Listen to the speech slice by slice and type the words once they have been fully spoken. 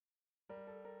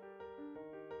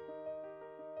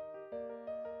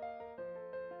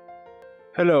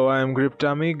Hello, I am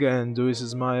Cryptamig and this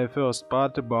is my first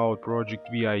part about project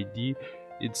VID.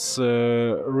 It's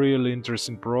a really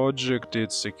interesting project.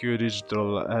 It's secure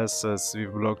digital assets with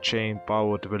blockchain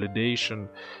powered validation,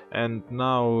 and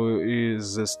now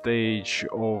is the stage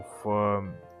of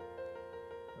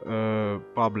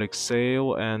public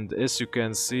sale. And as you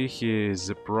can see, here is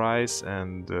the price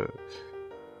and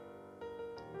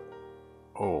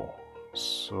oh,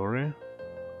 sorry.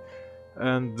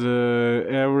 And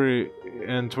very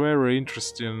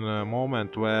interesting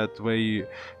moment that they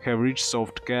have reached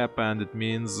soft cap, and it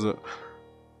means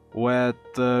that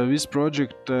this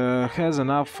project has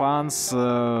enough funds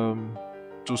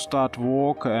to start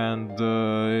work, and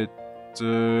it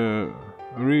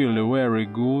really very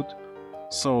good.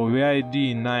 So the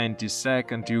ID in 90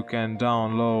 seconds you can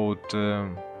download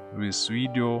this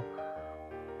video.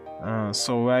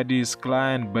 So ID's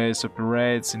client base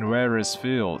operates in various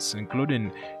fields,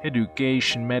 including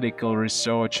education, medical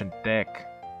research and tech.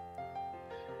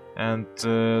 And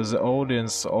the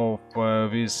audience of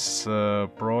this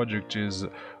project is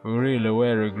really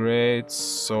very great,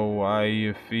 so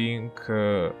I think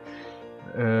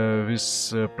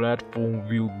this platform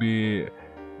will be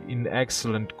in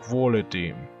excellent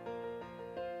quality.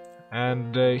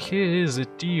 And here is a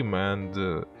team,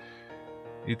 and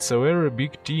it's a very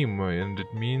big team, and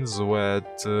it means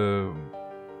that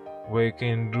we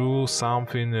can do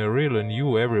something really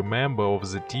new. Every member of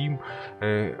the team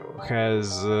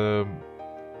has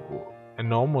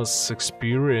enormous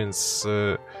experience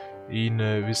in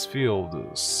this field,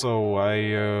 so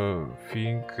I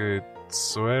think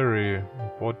it's very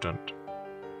important.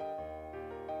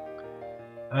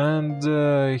 And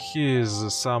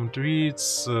here's some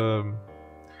tweets.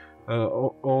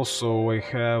 Also, we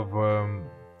have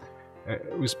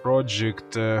this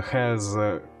project has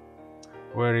a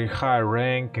very high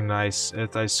rank, and I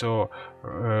saw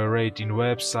rating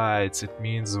websites. It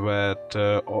means that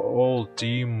all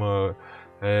team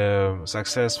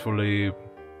successfully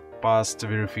passed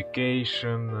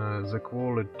verification. The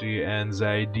quality and the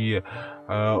idea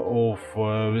of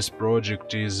this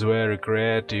project is very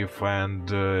creative, and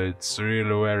it's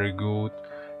really very good.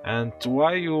 And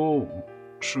why you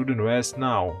should invest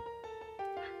now?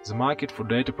 The market for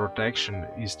data protection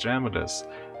is tremendous,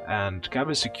 and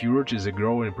cybersecurity is a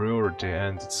growing priority,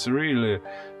 and it's really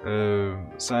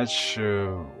such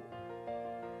a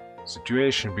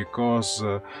situation because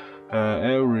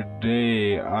every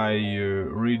day I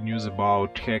read news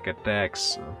about hack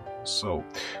attacks. So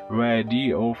the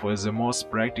idea offers the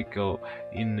most practical,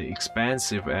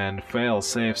 inexpensive and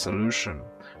fail-safe solution.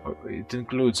 It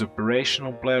includes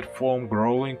operational platform,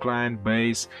 growing client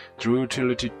base, true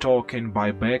utility token,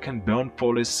 buyback and burn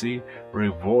policy,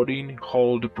 rewarding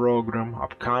holder program,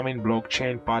 upcoming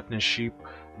blockchain partnership,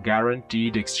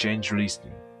 guaranteed exchange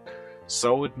listing.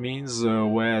 So it means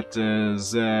that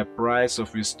the price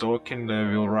of this token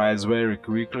will rise very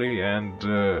quickly, and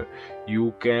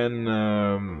you can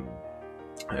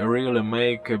really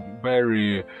make a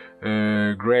very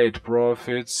great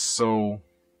profits. So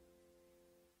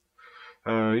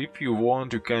if you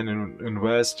want, you can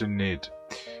invest in it.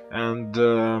 And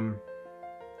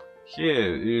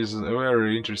here is a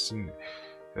very interesting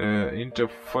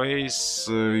interface.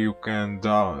 You can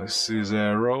see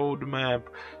the roadmap,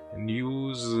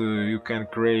 news. You can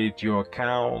create your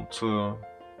account.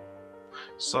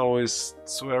 So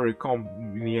it's very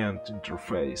convenient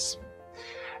interface.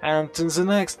 And in the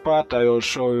next part I will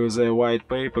show you the white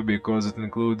paper, because it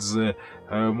includes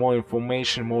more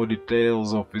information, more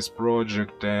details of this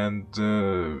project, and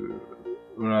there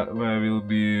will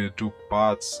be two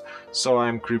parts. So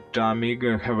I'm Cryptamig,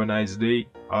 have a nice day,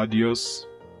 adios.